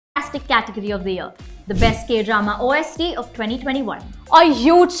fantastic category of the year, the Best K-Drama OST of 2021. A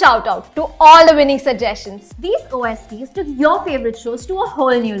huge shout out to all the winning suggestions. These OSTs took your favorite shows to a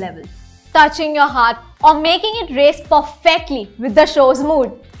whole new level, touching your heart or making it race perfectly with the show's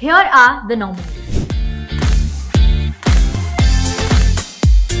mood. Here are the nominees.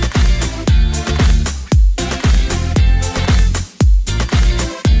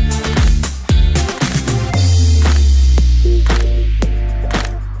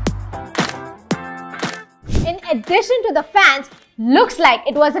 In addition to the fans, looks like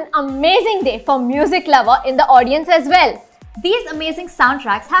it was an amazing day for music lover in the audience as well. These amazing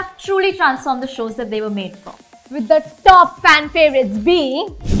soundtracks have truly transformed the shows that they were made for, with the top fan favorites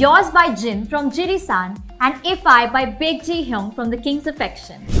being Yours by Jin from Jiri-san and If I by Big Ji-hyung from The King's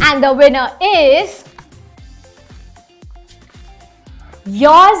Affection. And the winner is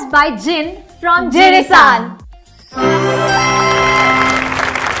Yours by Jin from Jiri-san.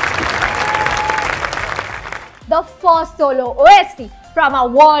 The first solo OST from a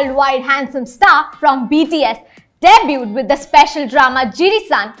worldwide handsome star from BTS debuted with the special drama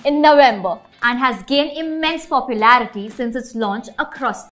Jiri-san in November and has gained immense popularity since its launch across